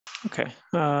Okay.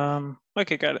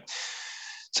 Okay, got it.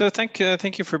 So thank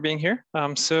you for being here.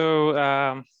 I'm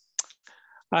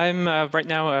right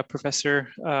now a professor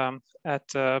at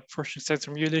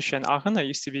Forschungszentrum Jülich in Aachen. I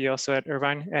used to be also at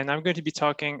Irvine, and I'm going to be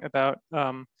talking about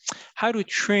how to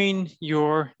train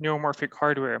your neuromorphic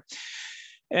hardware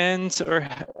or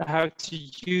how to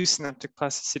use synaptic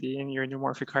plasticity in your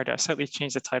neuromorphic hardware. I slightly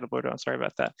changed the title, but I'm sorry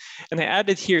about that. And I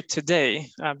added here today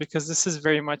because this is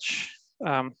very much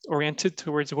oriented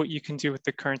towards what you can do with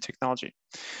the current technology.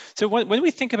 So when we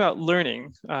think about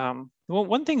learning,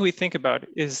 one thing we think about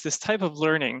is this type of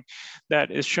learning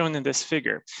that is shown in this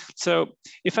figure. So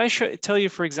if I tell you,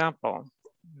 for example,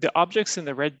 the objects in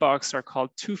the red box are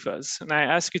called tufas, and I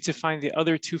ask you to find the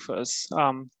other tufas,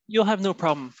 you'll have no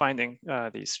problem finding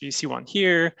these. You see one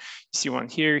here, you see one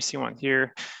here, you see one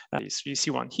here, you see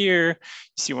one here,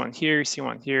 you see one here, you see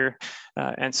one here,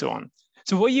 and so on.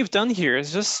 So what you've done here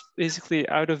is just basically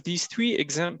out of these three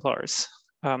exemplars,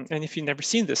 and if you've never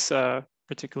seen this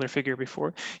particular figure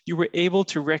before, you were able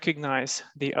to recognize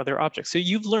the other objects. So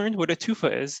you've learned what a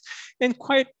tufa is, and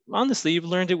quite honestly, you've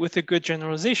learned it with a good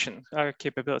generalization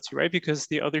capability, right? Because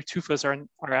the other tufas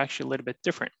are actually a little bit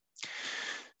different.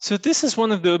 So this is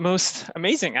one of the most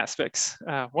amazing aspects,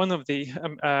 one of the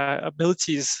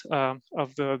abilities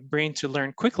of the brain to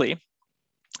learn quickly.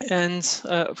 And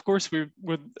of course, we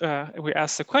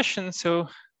ask the question, so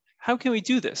how can we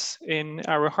do this in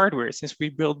our hardware? Since we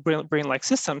build brain-like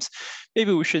systems,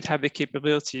 maybe we should have the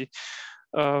capability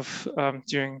of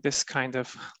doing this kind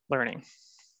of learning.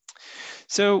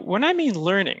 So when I mean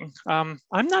learning, I'm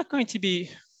not going to be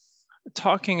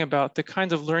talking about the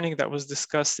kind of learning that was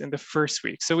discussed in the first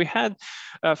week. So we had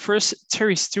first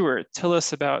Terry Stewart tell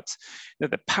us about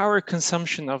the power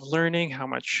consumption of learning, how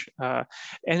much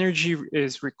energy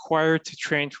is required to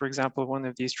train, for example, one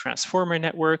of these transformer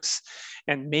networks,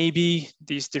 and maybe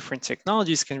these different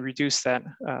technologies can reduce that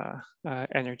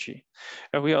energy.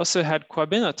 We also had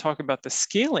Kwabena talk about the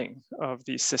scaling of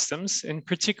these systems, in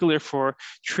particular for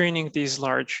training these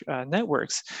large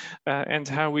networks, and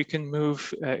how we can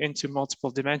move into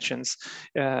multiple dimensions,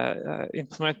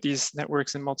 implement these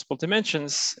networks in multiple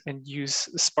dimensions, and use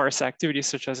sparse activities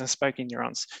such as in spiking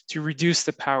neurons to reduce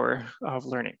the power of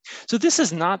learning. So this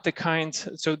is not the kind,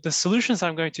 so the solutions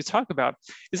I'm going to talk about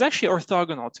is actually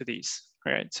orthogonal to these.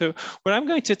 Right. So what I'm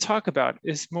going to talk about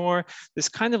is more this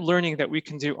kind of learning that we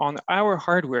can do on our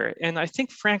hardware. And I think,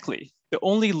 frankly, the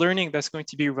only learning that's going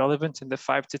to be relevant in the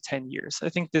 5 to 10 years. I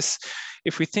think this,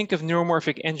 if we think of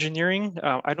neuromorphic engineering,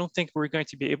 I don't think we're going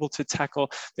to be able to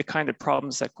tackle the kind of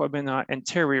problems that Kwabena and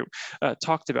Terry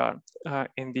talked about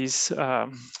in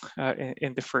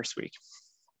the first week.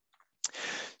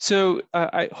 So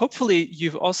hopefully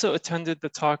you've also attended the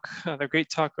talk, the great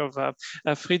talk of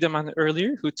Friedemann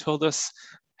earlier, who told us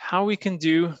how we can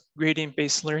do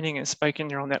gradient-based learning and spiking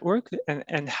neural network,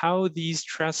 and how these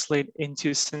translate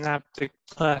into synaptic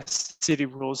plasticity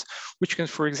rules, which can,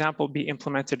 for example, be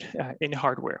implemented in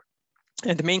hardware.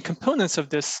 And the main components of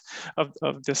this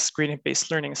gradient-based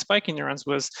learning and spiking neurons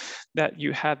was that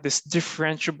you had this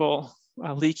differentiable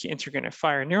leaky intergradient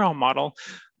fire neuron model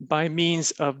by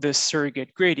means of this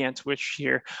surrogate gradient, which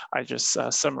here I just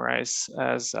summarize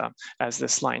as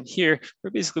this line here,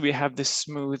 where basically we have this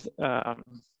smooth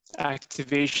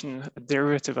activation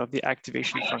derivative of the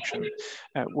activation function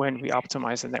when we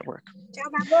optimize the network.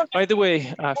 By the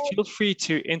way, feel free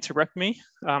to interrupt me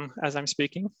as I'm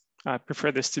speaking. I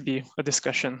prefer this to be a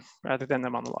discussion rather than a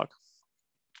monologue.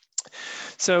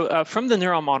 So from the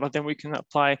neural model, then we can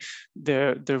apply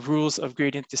the rules of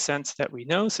gradient descent that we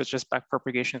know, such as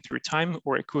backpropagation through time,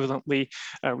 or equivalently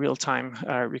real-time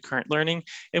recurrent learning.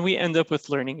 And we end up with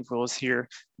learning rules here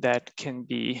that can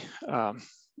be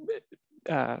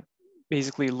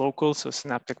basically local, so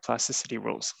synaptic plasticity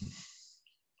rules.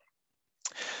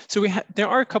 So there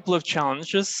are a couple of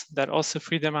challenges that also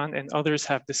Friedemann and others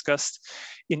have discussed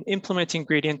in implementing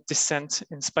gradient descent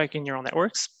in spiking neural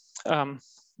networks.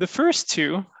 The first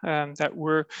two that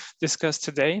were discussed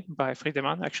today by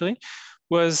Friedemann actually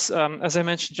was, as I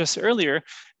mentioned just earlier,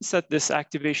 is that this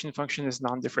activation function is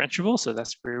non-differentiable. So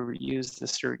that's where we use the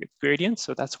surrogate gradient.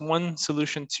 So that's one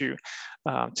solution to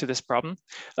this problem.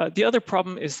 The other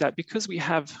problem is that because we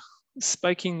have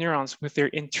spiking neurons with their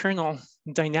internal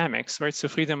dynamics, right? So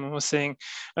Friedemann was saying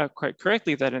quite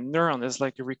correctly that a neuron is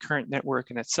like a recurrent network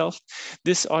in itself.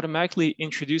 This automatically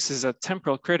introduces a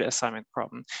temporal credit assignment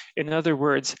problem. In other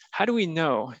words, how do we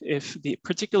know if the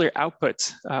particular output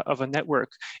of a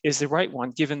network is the right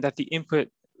one, given that the input,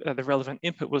 the relevant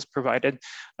input was provided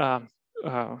a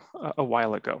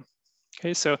while ago?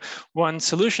 Okay, so one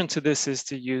solution to this is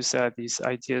to use these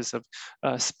ideas of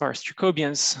sparse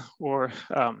Jacobians, or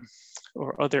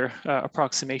or other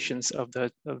approximations of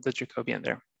the Jacobian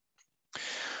there.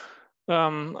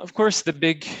 Of course, the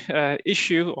big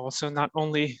issue also not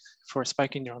only for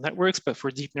spiking neural networks, but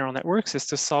for deep neural networks is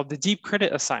to solve the deep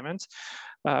credit assignment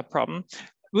problem.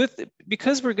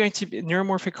 Because we're going to be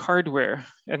neuromorphic hardware,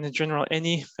 and in general,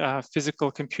 any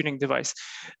physical computing device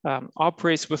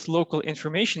operates with local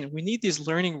information, we need these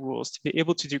learning rules to be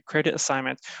able to do credit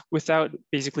assignment without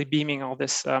basically beaming all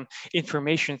this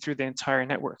information through the entire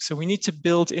network. So we need to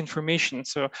build information,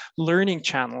 so learning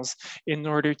channels, in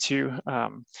order to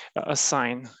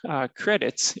assign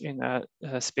credits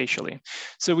spatially.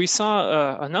 So we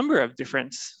saw a number of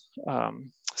different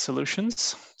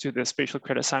solutions to the spatial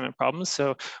credit assignment problems.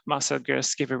 So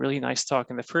Masagers gave a really nice talk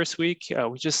in the first week.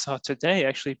 We just saw today,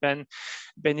 actually,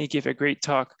 Benny gave a great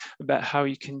talk about how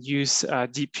you can use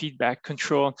deep feedback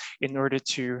control in order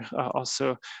to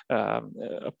also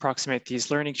approximate these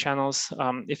learning channels.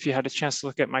 If you had a chance to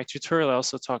look at my tutorial, I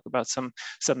also talk about some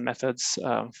methods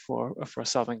for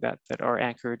solving that are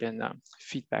anchored in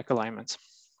feedback alignments.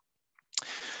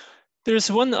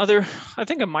 There's one other, I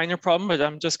think a minor problem, but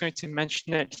I'm just going to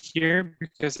mention it here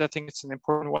because I think it's an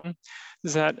important one,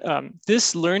 is that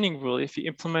this learning rule, if you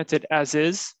implement it as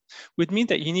is, would mean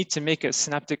that you need to make a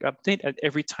synaptic update at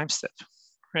every time step,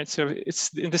 right? So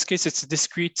it's, in this case, it's a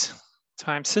discrete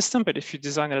time system, but if you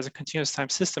design it as a continuous time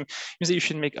system, it means that you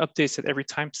should make updates at every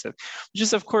time step, which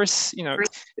is, of course, you know,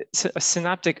 a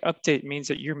synaptic update means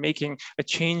that you're making a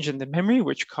change in the memory,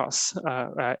 which costs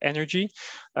energy,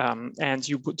 and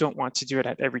you don't want to do it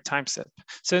at every time step.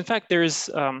 So in fact, there is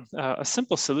a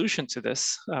simple solution to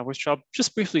this, which I'll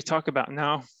just briefly talk about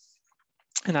now,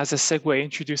 and as a segue,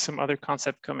 introduce some other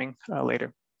concept coming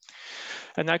later.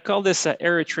 And I call this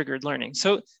error-triggered learning.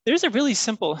 So there's a really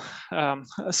simple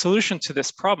solution to this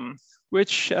problem,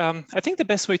 which I think the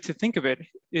best way to think of it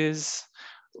is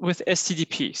with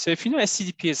STDP. So if you know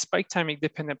STDP is spike timing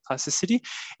dependent plasticity,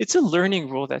 it's a learning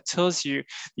rule that tells you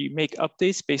you make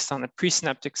updates based on a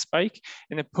presynaptic spike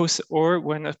and a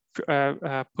when a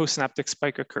postsynaptic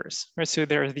spike occurs, right? So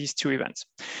there are these two events.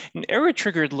 In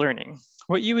error-triggered learning,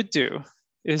 what you would do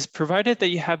is, provided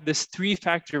that you have this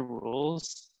three-factor rule,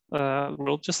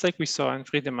 just like we saw in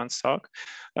Friedemann's talk,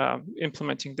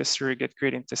 implementing the surrogate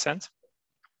gradient descent.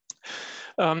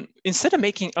 Instead of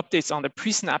making updates on the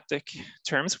presynaptic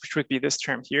terms, which would be this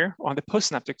term here, on the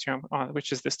postsynaptic term,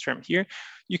 which is this term here,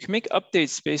 you can make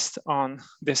updates based on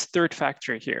this third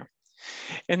factor here.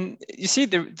 And you see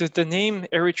the name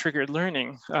error-triggered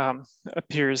learning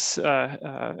appears,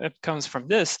 it comes from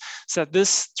this, so that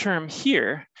this term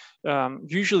here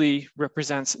usually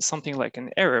represents something like an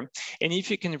error. And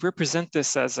if you can represent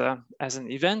this as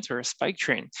an event or a spike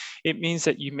train, it means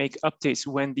that you make updates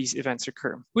when these events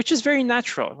occur, which is very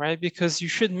natural, right? Because you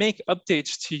should make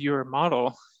updates to your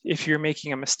model if you're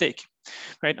making a mistake,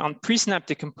 right? On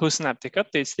presynaptic and postsynaptic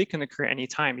updates, they can occur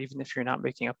anytime, even if you're not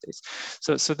making updates.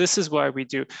 So this is why we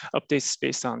do updates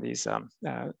based on these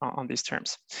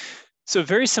terms. So a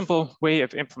very simple way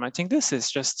of implementing this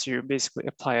is just to basically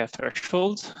apply a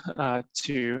threshold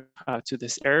to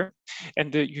this error,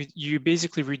 and you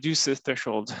basically reduce the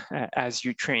threshold as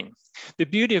you train. The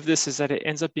beauty of this is that it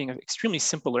ends up being an extremely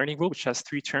simple learning rule, which has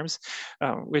three terms,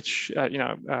 which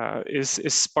is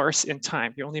sparse in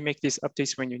time. You only make these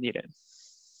updates when you need it.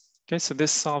 Okay, so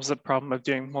this solves the problem of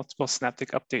doing multiple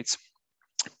synaptic updates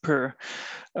per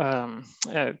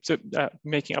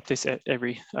making updates at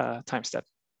every time step.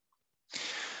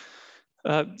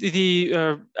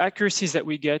 The accuracies that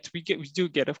we do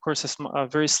get, of course, a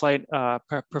very slight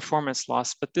performance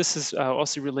loss, but this is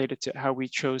also related to how we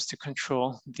chose to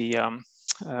control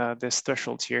this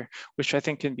threshold here, which I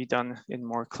think can be done in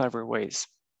more clever ways.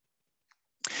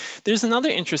 There's another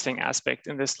interesting aspect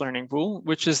in this learning rule,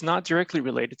 which is not directly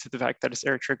related to the fact that it's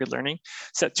error-triggered learning.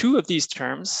 So two of these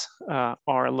terms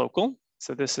are local.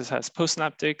 So this has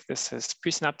postsynaptic, this is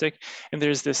presynaptic, and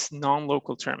there's this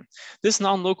non-local term. This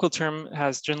non-local term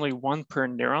has generally one per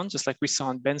neuron, just like we saw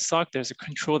in Ben's talk. There's a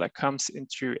control that comes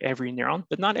into every neuron,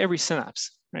 but not every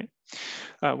synapse, right?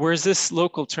 Whereas this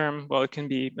local term, well, it can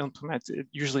be implemented, it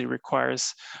usually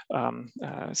requires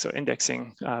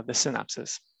indexing the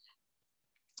synapses.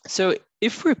 So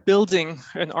if we're building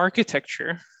an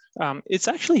architecture, it's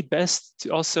actually best to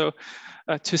also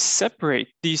to separate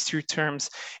these two terms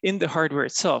in the hardware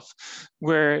itself,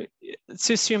 where let's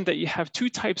assume that you have two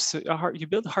types, you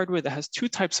build hardware that has two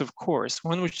types of cores,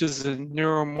 one which is a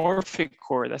neuromorphic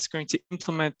core that's going to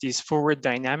implement these forward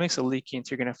dynamics, a leaky and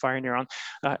you're going to fire neuron,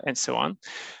 and so on.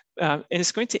 And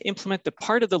it's going to implement the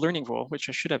part of the learning rule, which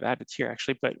I should have added here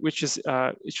actually, but which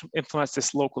implements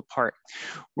this local part.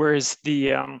 Whereas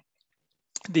the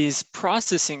these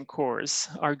processing cores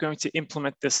are going to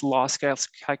implement this loss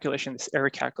calculation, this error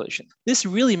calculation. This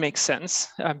really makes sense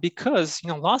because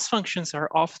loss functions are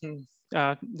often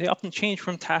they often change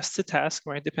from task to task,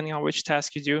 right? Depending on which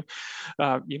task you do,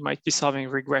 you might be solving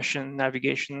regression,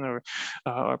 navigation, or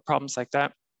problems like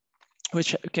that,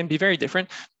 which can be very different.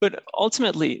 But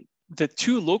ultimately, the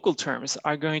two local terms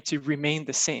are going to remain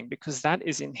the same because that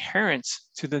is inherent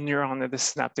to the neuron and the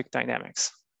synaptic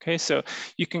dynamics. Okay, so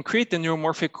you can create the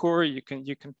neuromorphic core. You can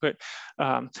put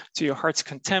to your heart's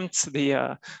content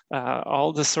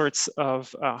all the sorts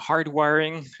of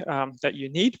hardwiring that you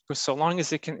need, but so long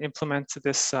as it can implement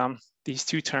this these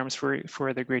two terms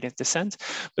for the gradient descent.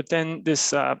 But then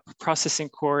this processing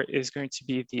core is going to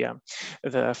be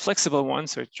the flexible one.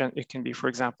 So it can be, for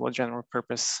example, a general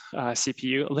purpose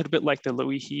CPU, a little bit like the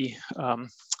Loihi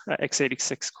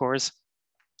x86 cores.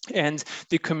 And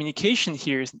the communication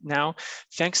here is now,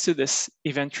 thanks to this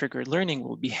event-triggered learning,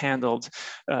 will be handled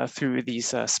through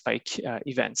these spike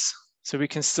events. So we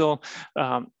can still,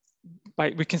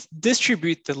 we can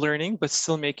distribute the learning, but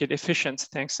still make it efficient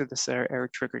thanks to this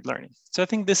error-triggered learning. So I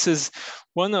think this is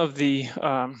one of the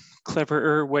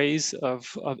cleverer ways of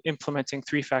implementing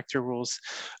three-factor rules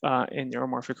in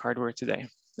neuromorphic hardware today.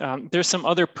 There's some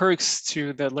other perks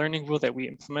to the learning rule that we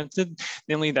implemented,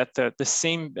 namely that the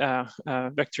same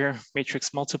vector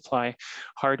matrix multiply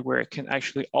hardware can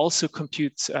actually also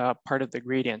compute part of the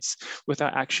gradients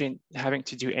without actually having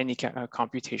to do any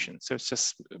computation. So it's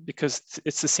just because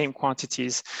it's the same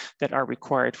quantities that are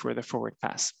required for the forward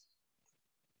pass.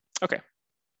 Okay.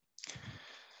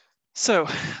 So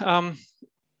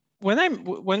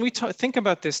when we think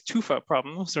about this TUFA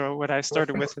problem, so what I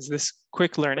started with is this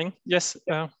quick learning. Yes,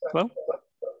 hello?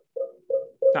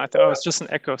 No, oh, it's just an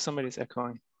echo. Somebody's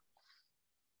echoing.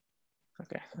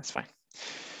 Okay, that's fine.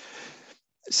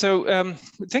 So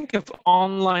think of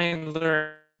online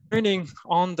learning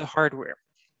on the hardware.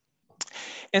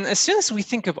 And as soon as we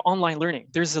think of online learning,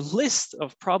 there's a list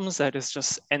of problems that is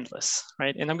just endless,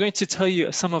 right? And I'm going to tell you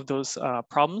some of those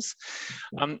problems.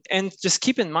 And just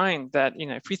keep in mind that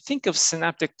if we think of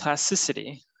synaptic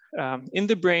plasticity in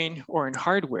the brain or in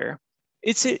hardware,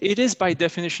 it is by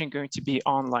definition going to be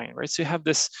online, right? So you have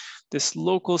this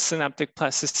local synaptic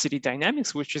plasticity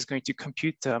dynamics, which is going to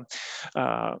compute the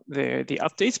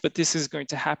updates, but this is going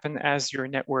to happen as your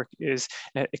network is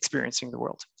experiencing the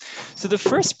world. So the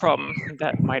first problem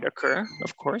that might occur,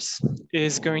 of course,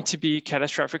 is going to be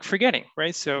catastrophic forgetting,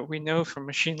 right? So we know from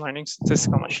machine learning,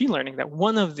 statistical machine learning, that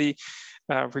one of the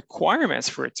requirements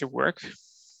for it to work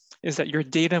is that your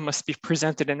data must be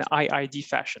presented in an IID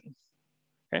fashion.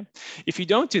 Okay. If you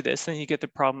don't do this, then you get the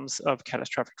problems of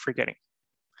catastrophic forgetting.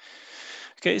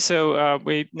 Okay, so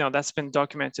we know that's been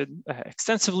documented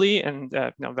extensively, and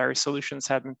various solutions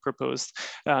have been proposed.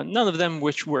 None of them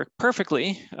which work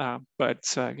perfectly, but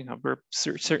we're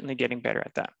certainly getting better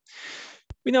at that.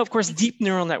 We know, of course, deep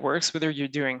neural networks, whether you're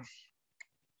doing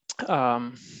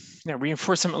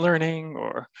reinforcement learning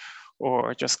or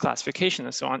just classification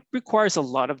and so on, requires a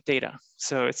lot of data.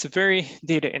 So it's very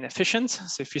data inefficient.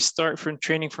 So if you start from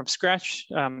training from scratch,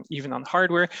 even on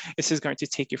hardware, this is going to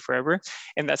take you forever.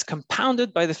 And that's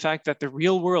compounded by the fact that the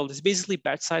real world is basically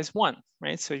batch size 1,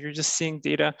 right? So you're just seeing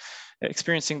data,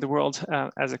 experiencing the world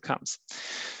as it comes.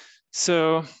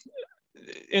 So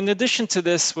in addition to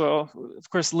this, well, of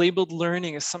course, labeled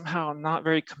learning is somehow not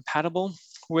very compatible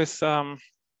with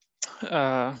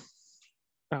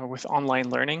online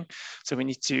learning. So we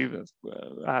need to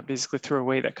basically throw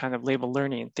away that kind of label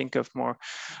learning and think of more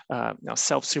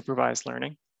self-supervised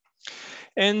learning.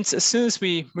 And as soon as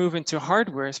we move into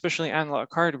hardware, especially analog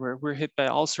hardware, we're hit by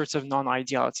all sorts of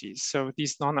non-idealities. So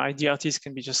these non-idealities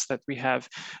can be just that we have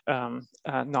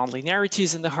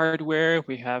non-linearities in the hardware.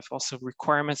 We have also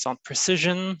requirements on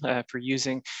precision for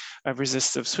using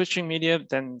resistive switching media.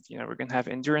 Then we're going to have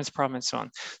endurance problems and so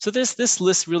on. So this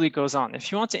list really goes on.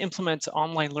 If you want to implement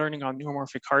online learning on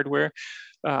neuromorphic hardware,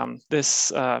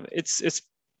 it's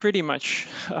pretty much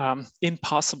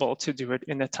impossible to do it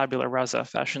in a tabula rasa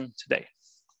fashion today.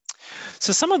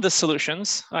 So some of the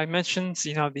solutions I mentioned,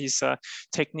 these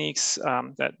techniques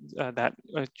that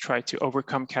try to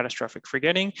overcome catastrophic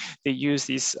forgetting. They use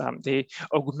these, they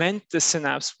augment the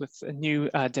synapse with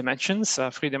new dimensions.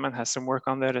 Friedemann has some work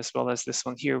on that, as well as this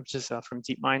one here, which is from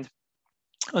DeepMind.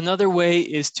 Another way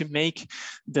is to make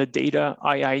the data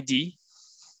IID.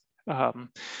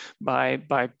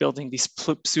 By building these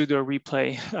pseudo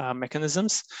replay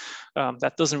mechanisms.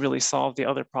 That doesn't really solve the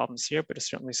other problems here, but it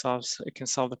can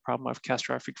solve the problem of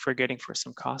catastrophic forgetting for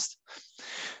some cost.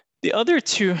 The other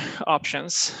two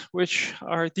options, which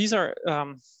are, these are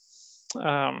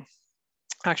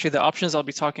Actually, the options I'll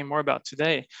be talking more about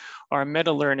today are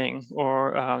meta-learning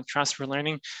or transfer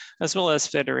learning, as well as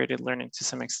federated learning to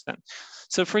some extent.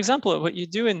 So for example, what you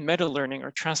do in meta-learning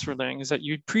or transfer learning is that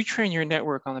you pre-train your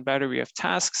network on a battery of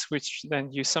tasks, which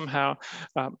then you somehow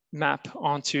map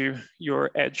onto your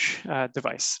edge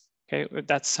device. Okay,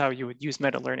 that's how you would use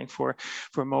meta-learning for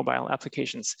mobile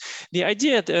applications. The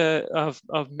idea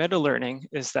of meta-learning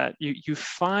is that you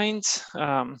find,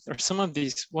 or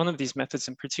one of these methods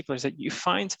in particular is that you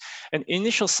find an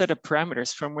initial set of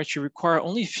parameters from which you require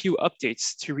only a few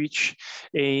updates to reach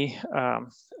a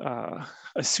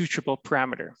suitable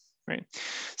parameter, right?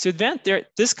 So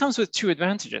this comes with two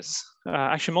advantages,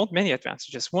 actually many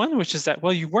advantages. One, which is that,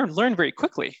 well, you learn very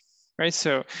quickly, right?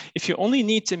 So if you only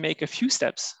need to make a few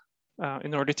steps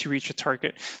in order to reach a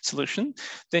target solution,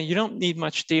 then you don't need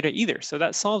much data either. So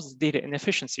that solves the data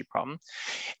inefficiency problem.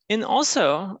 And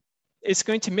also, it's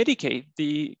going to mitigate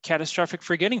the catastrophic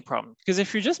forgetting problem, because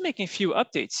if you're just making a few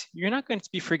updates, you're not going to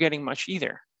be forgetting much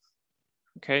either.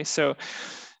 Okay, so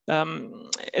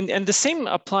and the same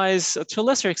applies to a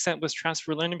lesser extent with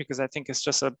transfer learning, because I think it's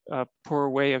just a poor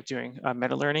way of doing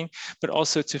meta learning, but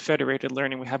also to federated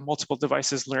learning. We have multiple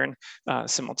devices learn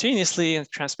simultaneously and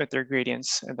transmit their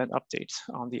gradients and then update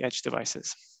on the edge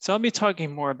devices. So I'll be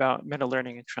talking more about meta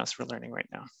learning and transfer learning right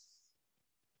now.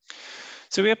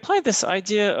 So we apply this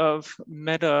idea of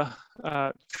meta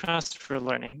transfer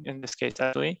learning, in this case,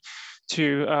 actually,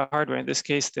 to hardware, in this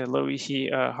case, the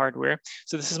Loihi hardware.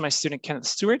 So this is my student, Kenneth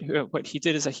Stewart. What he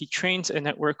did is that he trained a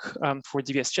network for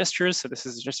DVS gestures. So this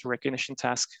is just a recognition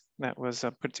task that was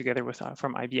put together with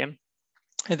from IBM.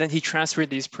 And then he transferred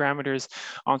these parameters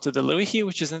onto the Loihi,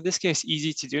 which is in this case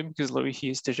easy to do because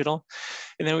Loihi is digital.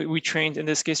 And then we trained, in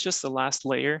this case, just the last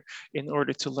layer in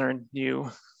order to learn new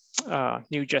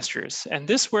gestures. And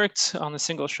this worked on a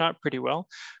single shot pretty well.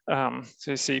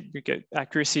 So you see, we get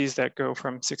accuracies that go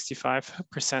from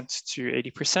 65% to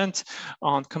 80%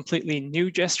 on completely new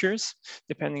gestures,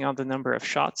 depending on the number of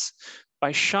shots.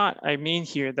 By shot, I mean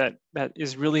here that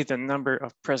is really the number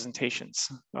of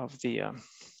presentations of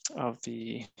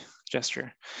the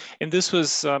gesture. And this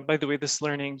was, by the way, this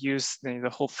learning used the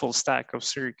whole full stack of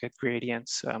surrogate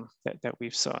gradients that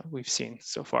we've seen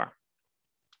so far.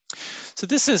 So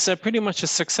this is pretty much a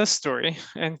success story.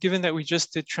 And given that we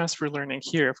just did transfer learning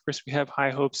here, of course, we have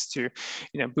high hopes to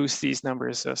boost these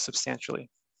numbers substantially.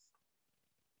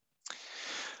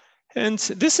 And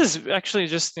this is actually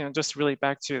just really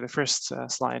back to the first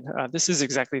slide. This is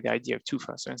exactly the idea of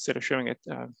TUFA. So instead of showing it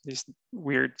these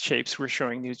weird shapes, we're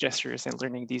showing new gestures and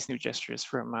learning these new gestures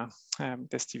from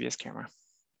this TVS camera.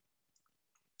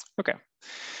 Okay.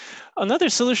 Another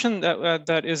solution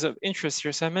that is of interest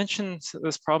here. So I mentioned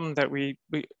this problem that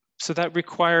so that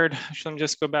required, actually, let me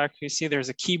just go back. You see there's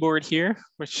a keyboard here,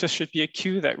 which just should be a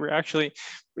cue that we're actually,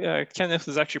 Kenneth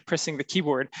was actually pressing the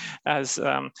keyboard as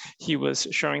he was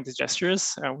showing the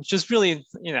gestures, which is really,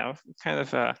 kind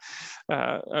of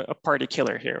a party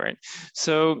killer here, right?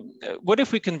 So what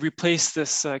if we can replace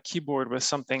this keyboard with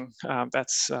something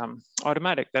that's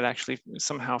automatic, that actually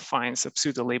somehow finds a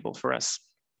pseudo label for us?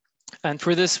 And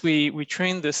for this, we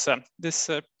trained this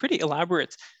pretty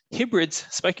elaborate hybrid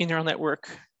spiking neural network,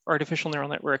 artificial neural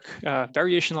network,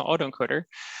 variational autoencoder,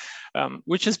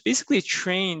 which is basically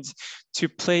trained to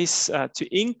place, to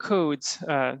encode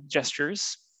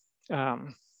gestures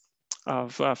from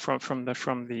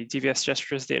the DVS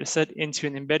gestures dataset into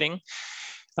an embedding,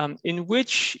 in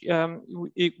which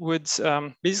it would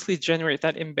basically generate,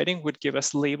 that embedding would give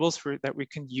us labels that we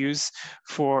can use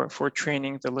for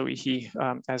training the Loihi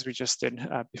as we just did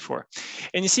before.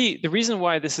 And you see, the reason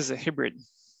why this is a hybrid,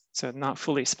 so not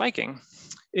fully spiking,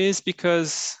 is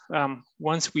because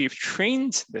once we've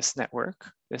trained this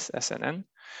network, this SNN,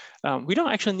 we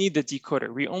don't actually need the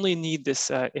decoder. We only need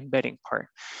this embedding part.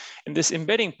 And this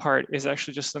embedding part is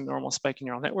actually just a normal spiking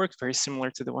neural network, very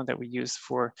similar to the one that we used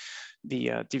for the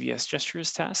DVS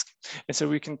gestures task. And so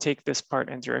we can take this part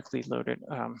and directly load it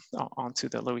onto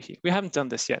the Loihi. We haven't done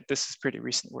this yet. This is pretty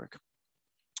recent work.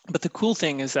 But the cool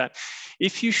thing is that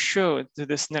if you show to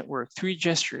this network 3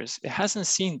 gestures it hasn't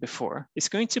seen before, it's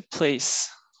going to place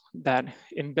that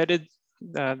embedded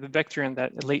the vector in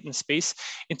that latent space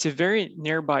into very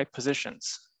nearby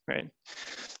positions, right?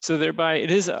 So thereby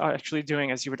it is actually doing,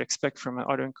 as you would expect from an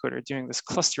autoencoder, doing this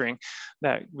clustering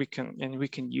that we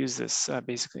can use this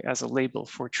basically as a label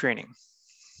for training.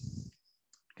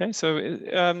 Okay, so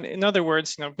in other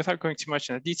words, without going too much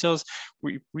into details,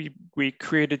 we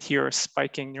created here a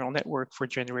spiking neural network for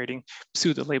generating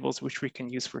pseudo labels, which we can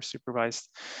use for supervised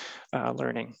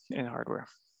learning in hardware.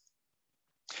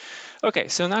 Okay,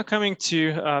 so now coming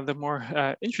to the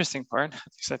more interesting part, at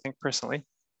least I think personally,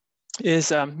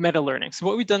 is meta-learning. So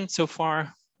what we've done so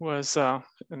far was,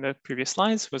 in the previous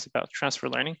slides, was about transfer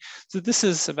learning. So this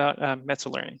is about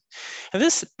meta-learning. And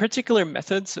this particular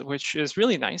method, which is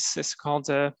really nice, is called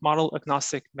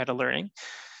model-agnostic meta-learning.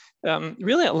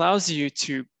 Really allows you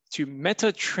to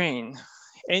meta-train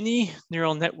any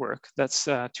neural network that's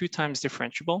 2 times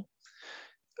differentiable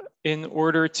in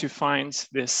order to find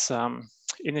this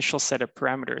initial set of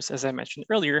parameters. As I mentioned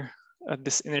earlier,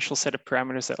 this initial set of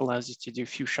parameters that allows you to do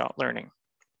few-shot learning.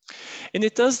 And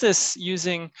it does this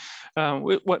using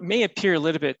what may appear a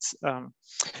little bit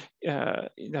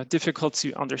difficult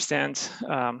to understand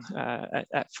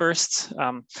at first,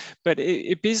 but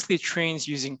it basically trains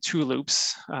using 2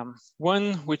 loops.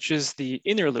 One, which is the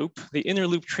inner loop. The inner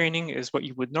loop training is what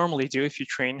you would normally do if you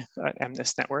train an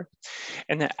MNIST network.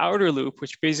 And the outer loop,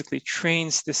 which basically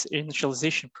trains this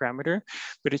initialization parameter,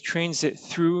 but it trains it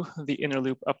through the inner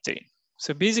loop update.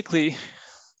 So basically,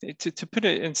 to put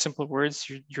it in simple words,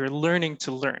 you're learning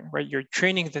to learn, right? You're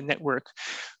training the network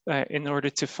in order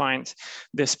to find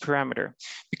this parameter.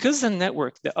 Because the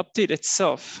network, the update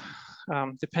itself,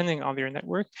 depending on your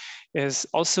network, is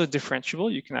also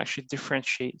differentiable. You can actually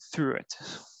differentiate through it.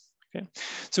 Okay.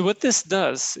 So what this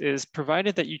does is,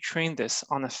 provided that you train this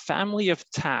on a family of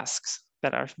tasks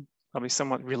that are probably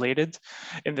somewhat related,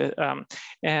 in the,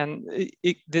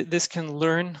 this can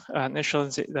learn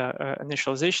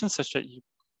initialization such that you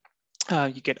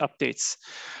get updates,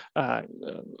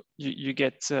 you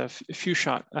get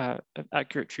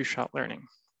accurate few-shot learning.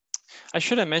 I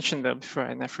should have mentioned though before,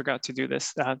 and I forgot to do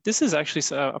this. This is actually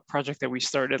a project that we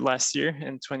started last year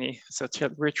in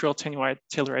Virtual Telluride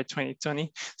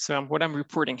 2020. So what I'm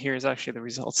reporting here is actually the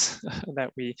results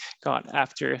that we got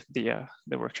after the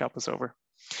workshop was over.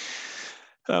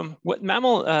 What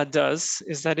MAML does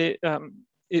is that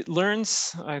it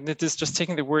learns, this is just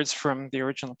taking the words from the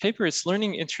original paper, it's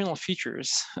learning internal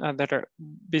features that are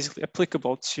basically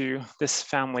applicable to this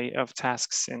family of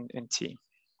tasks in T.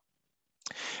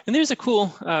 And there's a cool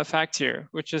fact here,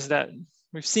 which is that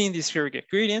we've seen these surrogate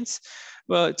gradients.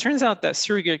 Well, it turns out that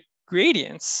surrogate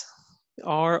gradients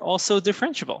are also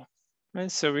differentiable,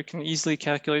 right? So we can easily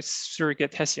calculate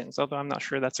surrogate Hessians, although I'm not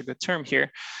sure that's a good term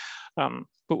here.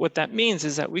 But what that means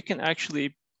is that we can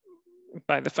actually,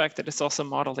 by the fact that it's also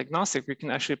model agnostic, we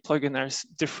can actually plug in our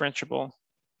differentiable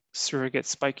surrogate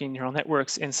spiking neural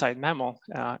networks inside MAML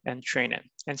and train it.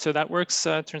 And so that works,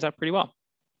 turns out pretty well.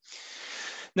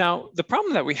 Now, the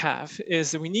problem that we have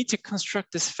is that we need to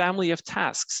construct this family of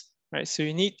tasks, right? So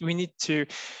we need to,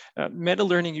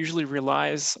 meta-learning usually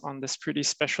relies on this pretty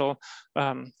special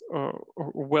or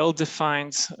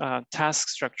well-defined task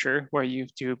structure where you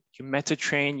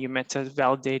meta-train, you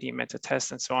meta-validate, you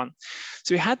meta-test, and so on.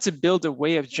 So we had to build a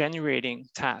way of generating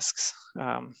tasks.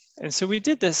 And so we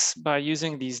did this by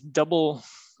using these double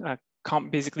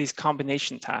basically these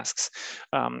combination tasks.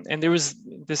 And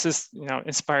this is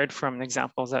inspired from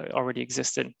examples that already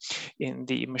existed in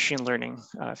the machine learning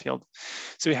field.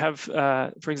 So we have,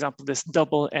 for example, this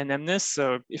double NMness.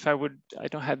 So if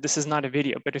this is not a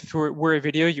video, but if it were a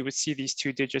video, you would see these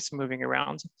 2 digits moving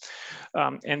around.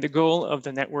 And the goal of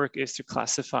the network is to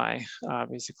classify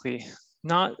basically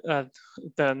not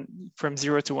from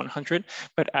 0 to 100,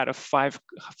 but out of five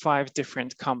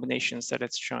different combinations that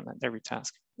it's shown at every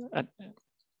task.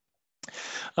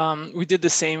 We did the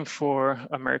same for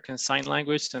American Sign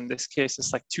Language. So in this case,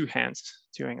 it's like 2 hands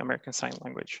doing American Sign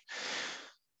Language.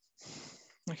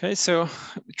 Okay, so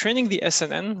training the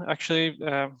SNN actually,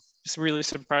 really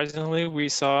surprisingly, we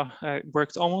saw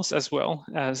worked almost as well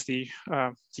as the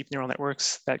deep neural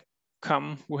networks that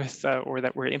come with or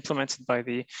that were implemented by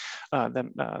the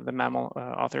MAML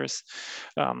authors,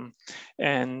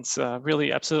 and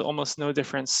really absolutely almost no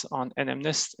difference on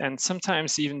NMNIST, and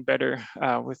sometimes even better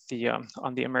with the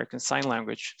on the American Sign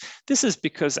Language. This is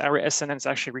because our SNN is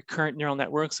actually recurrent neural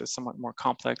networks, so somewhat more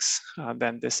complex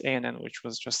than this ANN, which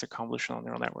was just a convolutional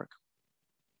neural network.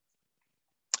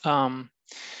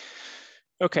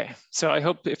 Okay, so I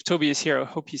hope if Toby is here, I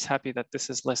hope he's happy that this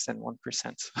is less than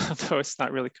 1%, though it's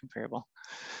not really comparable.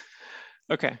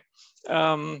 Okay,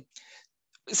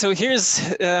 so here's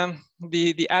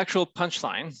the actual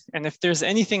punchline. And if there's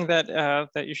anything that,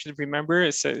 that you should remember,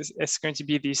 it's going to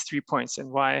be these 3 points and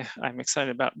why I'm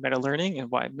excited about meta-learning and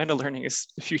why meta-learning is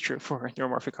the future for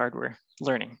neuromorphic hardware.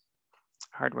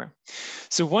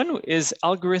 So one is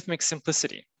algorithmic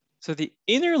simplicity. So the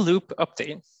inner loop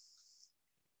update,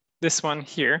 this one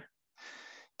here,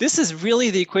 this is really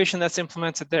the equation that's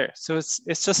implemented there. So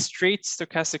it's just straight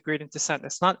stochastic gradient descent.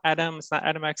 It's not Adam, it's not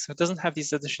AtomX, so it doesn't have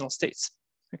these additional states,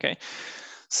 okay?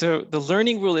 So the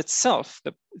learning rule itself,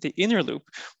 the inner loop,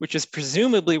 which is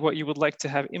presumably what you would like to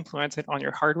have implemented on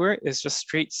your hardware, is just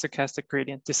straight stochastic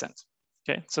gradient descent.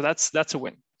 Okay, so that's a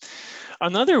win.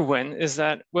 Another win is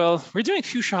that, well, we're doing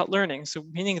few-shot learning, so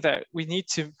meaning that we need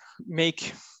to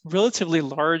make relatively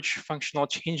large functional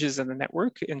changes in the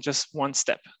network in just one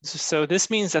step. So this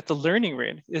means that the learning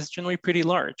rate is generally pretty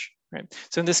large, right?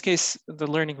 So in this case, the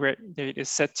learning rate is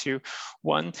set to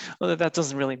 1, although that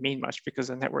doesn't really mean much because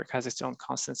the network has its own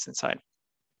constants inside.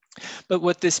 But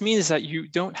what this means is that you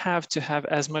don't have to have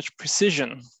as much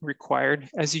precision required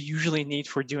as you usually need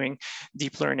for doing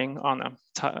deep learning on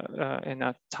in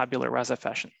a tabula rasa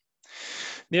fashion.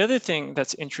 The other thing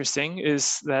that's interesting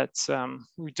is that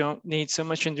we don't need so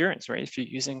much endurance, right? If you're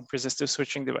using resistive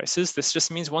switching devices, this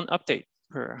just means 1 update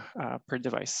per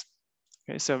device.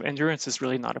 Okay, so endurance is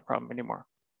really not a problem anymore.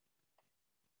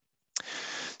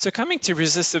 So coming to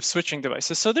resistive switching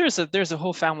devices, so there's a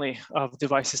whole family of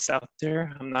devices out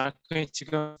there. I'm not going to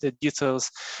go into the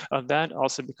details of that,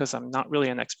 also because I'm not really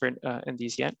an expert in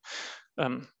these yet.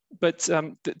 But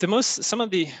some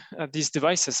of these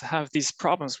devices have these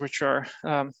problems, which are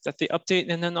that they update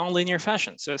in a nonlinear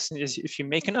fashion. So if you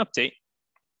make an update,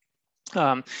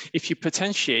 if you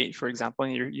potentiate, for example,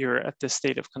 and you're at this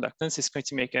state of conductance, it's going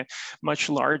to make a much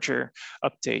larger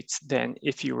update than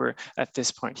if you were at this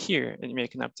point here and you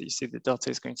make an update. You see the delta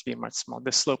is going to be much smaller.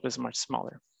 The slope is much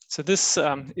smaller. So this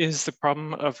is the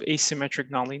problem of asymmetric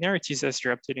nonlinearities as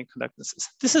you're updating conductances.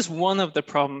 This is one of the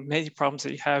many problems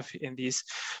that you have in these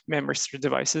memristor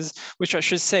devices, which I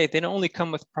should say, they don't only come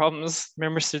with problems.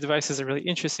 Memristor devices are really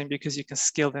interesting because you can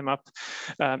scale them up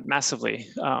massively.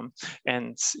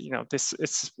 And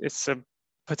it's a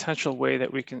potential way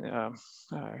that we can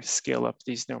scale up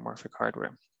these neuromorphic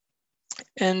hardware.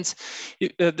 And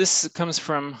this comes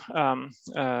from,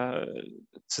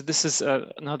 so this is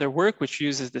another work which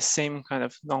uses the same kind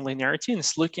of nonlinearity, and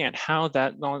it's looking at how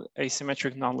that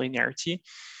asymmetric nonlinearity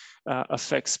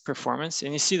affects performance.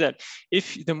 And you see that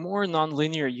if the more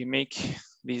nonlinear you make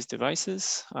these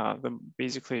devices,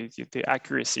 basically the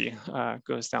accuracy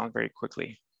goes down very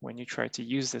quickly when you try to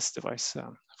use this device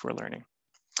for learning.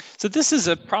 So this is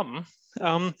a problem.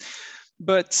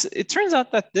 But it turns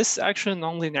out that this actual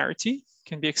nonlinearity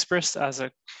can be expressed as a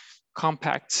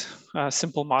compact,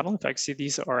 simple model. In fact, see,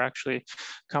 these are actually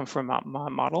come from a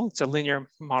model. It's a linear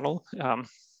model,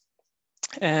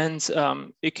 and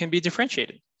it can be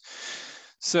differentiated.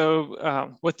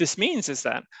 So what this means is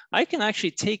that I can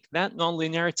actually take that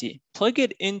nonlinearity, plug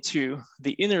it into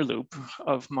the inner loop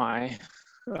of my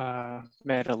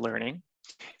meta learning,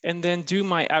 and then do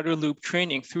my outer loop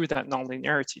training through that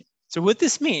nonlinearity. So what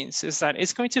this means is that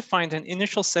it's going to find an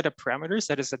initial set of parameters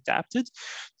that is adapted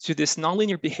to this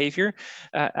nonlinear behavior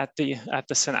at the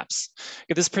synapse.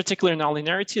 This particular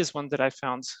nonlinearity is one that I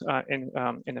found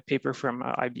in a paper from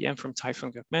IBM from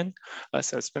Taifun Gukmen.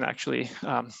 So it's been actually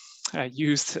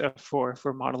used for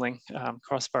modeling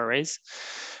crossbar arrays.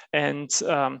 And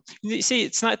you see,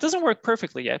 it doesn't work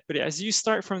perfectly yet, but as you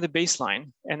start from the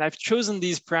baseline, and I've chosen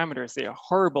these parameters, they are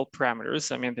horrible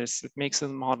parameters. I mean, it makes the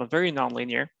model very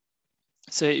nonlinear.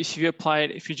 So if you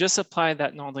just apply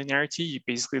that nonlinearity, you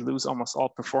basically lose almost all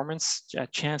performance.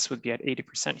 Chance would be at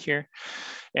 80% here.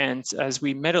 And as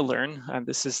we meta learn, and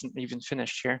this isn't even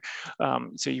finished here,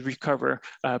 so you recover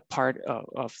part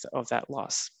of that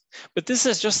loss. But this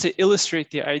is just to illustrate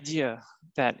the idea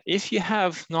that if you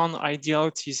have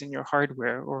non-idealities in your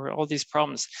hardware or all these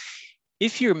problems,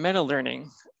 if you're meta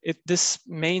learning, this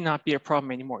may not be a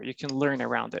problem anymore. You can learn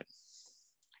around it.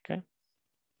 Okay.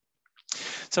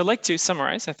 So I'd like to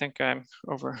summarize, I think I'm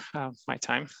over my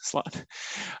time slot,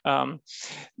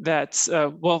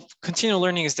 well, continual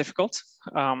learning is difficult.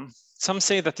 Some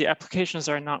say that the applications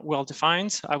are not well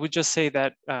defined. I would just say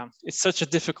that it's such a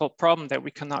difficult problem that we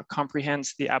cannot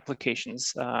comprehend the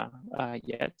applications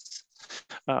yet.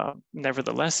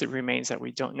 Nevertheless, it remains that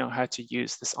we don't know how to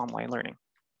use this online learning.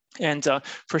 And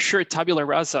for sure, tabula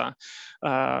rasa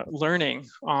learning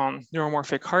on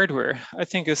neuromorphic hardware, I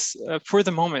think is, for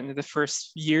the moment, in the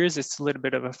first years, it's a little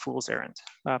bit of a fool's errand,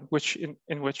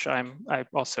 in which I've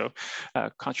also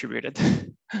contributed.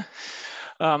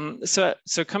 So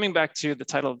coming back to the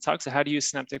title of the talk, so how do you use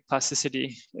synaptic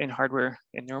plasticity in hardware,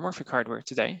 in neuromorphic hardware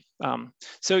today?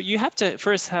 So you have to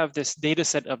first have this data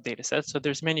set of data sets. So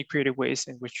there's many creative ways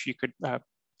in which you could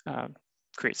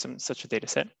create such a data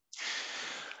set.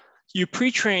 You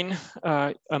pre-train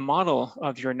a model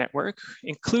of your network,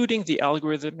 including the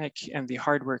algorithmic and the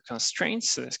hardware constraints.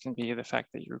 So this can be the fact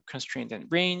that you're constrained in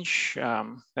range,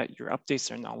 that your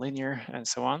updates are nonlinear, and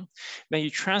so on. Then you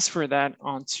transfer that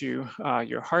onto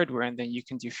your hardware, and then you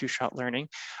can do few-shot learning.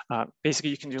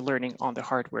 Basically, you can do learning on the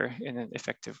hardware in an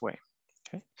effective way.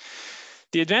 Okay.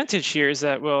 The advantage here is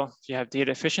that, well, you have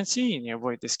data efficiency and you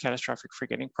avoid this catastrophic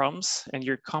forgetting problems, and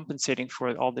you're compensating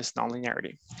for all this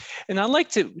nonlinearity. And I'd like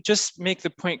to just make the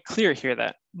point clear here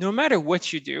that no matter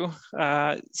what you do,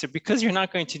 so because you're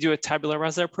not going to do a tabula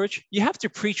rasa approach, you have to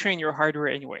pre-train your hardware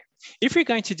anyway. If you're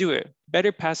going to do it,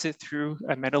 better pass it through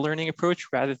a meta-learning approach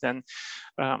rather than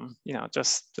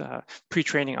just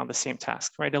pre-training on the same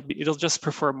task, right? It'll just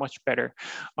perform much better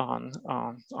on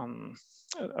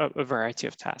a variety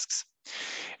of tasks.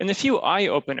 And a few eye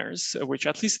openers, which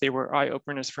at least they were eye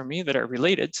openers for me that are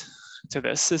related to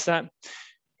this, is that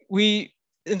we,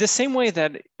 in the same way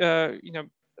that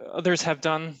others have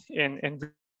done in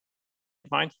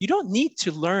mind, you don't need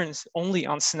to learn only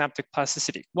on synaptic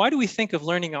plasticity. Why do we think of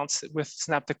learning with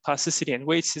synaptic plasticity and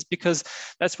weights? Is because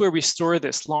that's where we store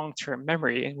this long-term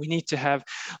memory, and we need to have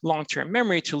long-term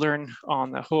memory to learn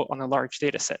on a large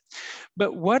data set.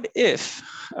 But what if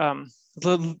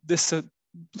this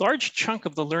large chunk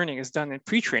of the learning is done in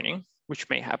pre-training, which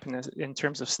may happen in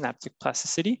terms of synaptic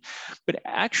plasticity, but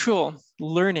actual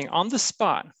learning on the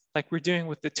spot, like we're doing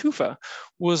with the TUFA,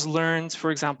 was learned,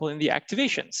 for example, in the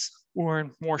activations or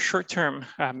in more short-term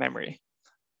memory.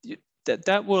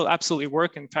 That will absolutely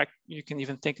work. In fact, you can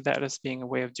even think of that as being a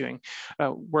way of doing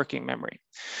working memory.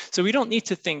 So we don't need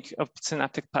to think of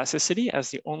synaptic plasticity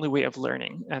as the only way of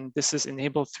learning. And this is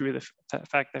enabled through the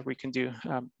fact that we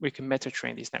can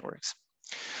meta-train these networks.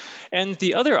 And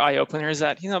the other eye-opener is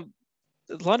that, a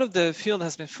lot of the field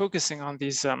has been focusing on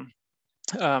these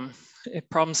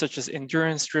problems such as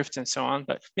endurance, drift, and so on,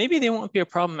 but maybe they won't be a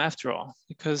problem after all,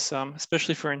 because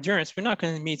especially for endurance, we're not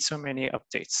going to meet so many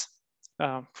updates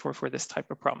for this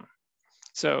type of problem.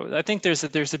 So I think there's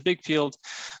a big field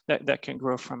that can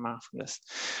grow from this.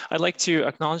 I'd like to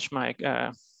acknowledge my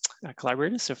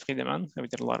collaborators, so Friedemann, we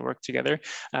did a lot of work together,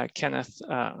 Kenneth,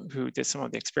 who did some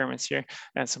of the experiments here,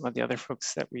 and some of the other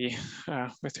folks that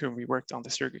with whom we worked on the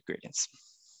surrogate gradients.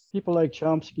 People like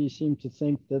Chomsky seem to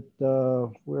think that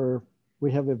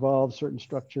we have evolved certain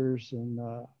structures in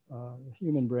the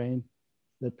human brain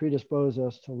that predispose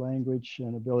us to language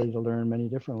and ability to learn many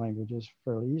different languages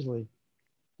fairly easily.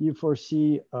 Do you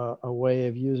foresee a way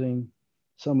of using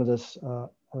some of this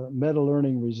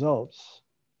meta-learning results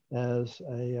as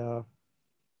a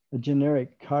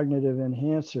generic cognitive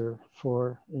enhancer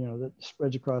for, that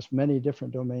spreads across many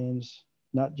different domains,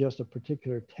 not just a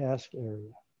particular task area?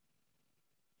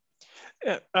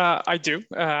 I do.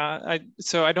 I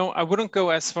wouldn't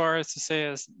go as far as to say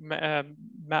as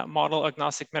model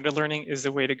agnostic meta learning is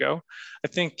the way to go. I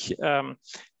think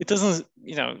it doesn't,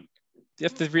 you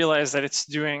have to realize that it's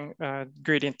doing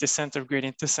gradient descent of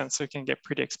gradient descent, so it can get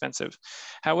pretty expensive.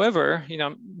 However,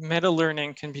 meta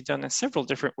learning can be done in several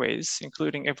different ways,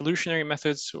 including evolutionary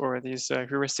methods or these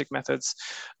heuristic methods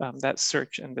that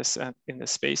search in this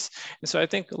space. And so I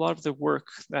think a lot of the work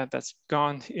that's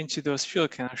gone into those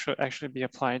fields can actually be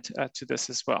applied to this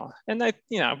as well. And I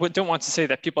don't want to say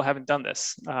that people haven't done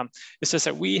this. It's just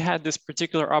that we had this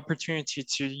particular opportunity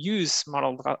to use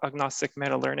model agnostic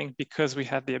meta learning because we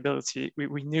had the ability.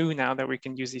 We knew now that we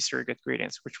can use these surrogate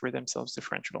gradients, which were themselves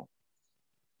differentiable.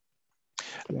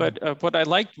 Yeah. But what I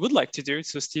would like to do,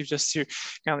 so Steve, just to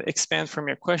kind of expand from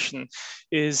your question,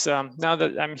 is now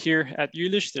that I'm here at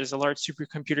Jülich, there's a large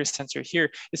supercomputer center here.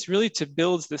 It's really to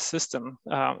build this system,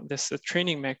 this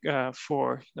training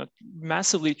for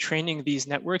massively training these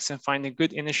networks and finding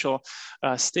good initial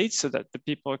states so that the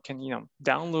people can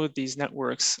download these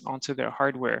networks onto their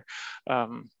hardware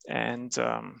and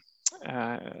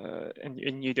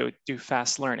you do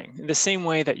fast learning in the same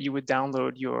way that you would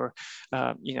download your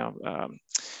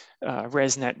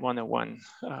ResNet 101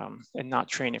 and not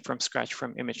train it from scratch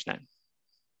from ImageNet.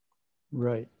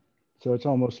 Right. So it's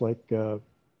almost like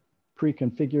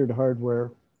pre-configured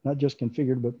hardware, not just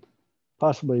configured, but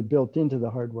possibly built into the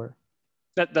hardware.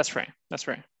 That's right. That's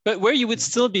right. But where you would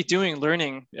still be doing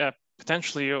learning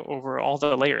potentially over all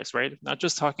the layers, right? Not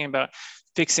just talking about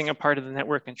fixing a part of the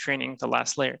network and training the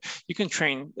last layer. You can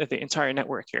train the entire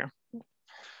network here.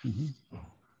 Mm-hmm.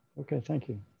 Okay, thank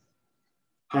you.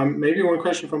 Maybe one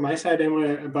question from my side,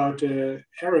 Emre, about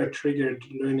error-triggered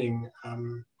learning.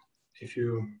 If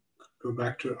you go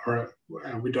back to, or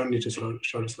we don't need to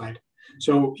show the slide.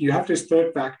 So you have this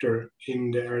third factor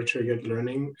in the error-triggered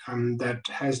learning that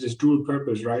has this dual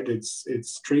purpose, right? It's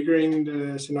triggering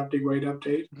the synaptic weight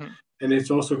update, and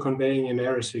it's also conveying an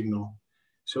error signal.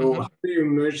 So how do you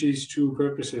merge these two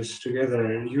purposes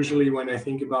together? Usually when I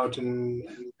think about an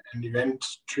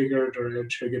event-triggered or a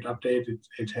triggered update,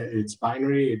 it's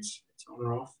binary, it's on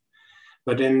or off.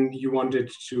 But then you want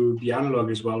it to be analog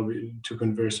as well to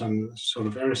convert some sort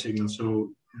of error signal.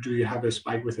 So do you have a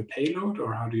spike with a payload,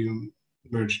 or how do you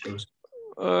merge those?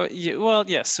 Yeah, well,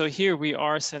 yes. So here we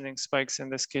are sending spikes. In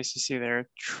this case, you see they're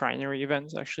trinary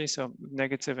events actually. So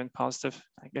negative and positive.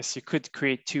 I guess you could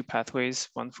create two pathways,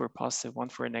 one for positive, one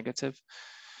for a negative.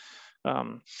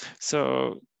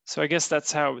 So I guess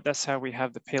that's how we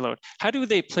have the payload. How do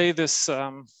they play this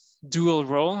dual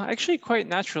role? Actually, quite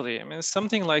naturally. I mean, it's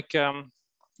something like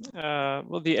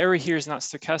well, the error here is not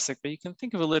stochastic, but you can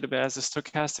think of a little bit as a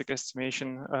stochastic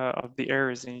estimation of the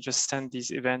errors, and you just send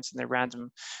these events in a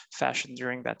random fashion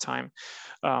during that time.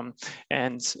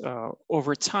 And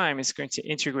over time, it's going to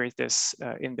integrate this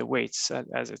in the weights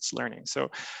as it's learning. So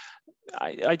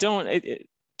I don't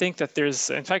think that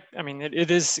there's, in fact, I mean, it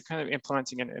is kind of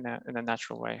implementing it in a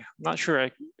natural way. I'm not sure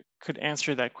I could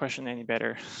answer that question any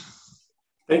better.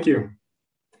 Thank you.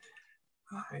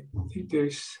 I think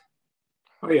there's,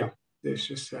 oh yeah, there's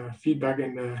just feedback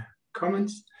in the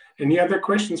comments. Any other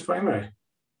questions for Emre?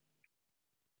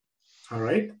 All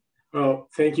right. Well,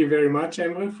 thank you very much,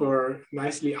 Emre, for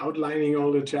nicely outlining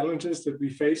all the challenges that we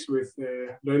face with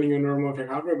learning a neuromorphic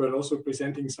hardware, but also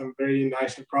presenting some very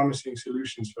nice and promising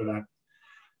solutions for that.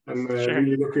 I'm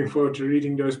really looking forward to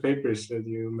reading those papers that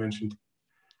you mentioned.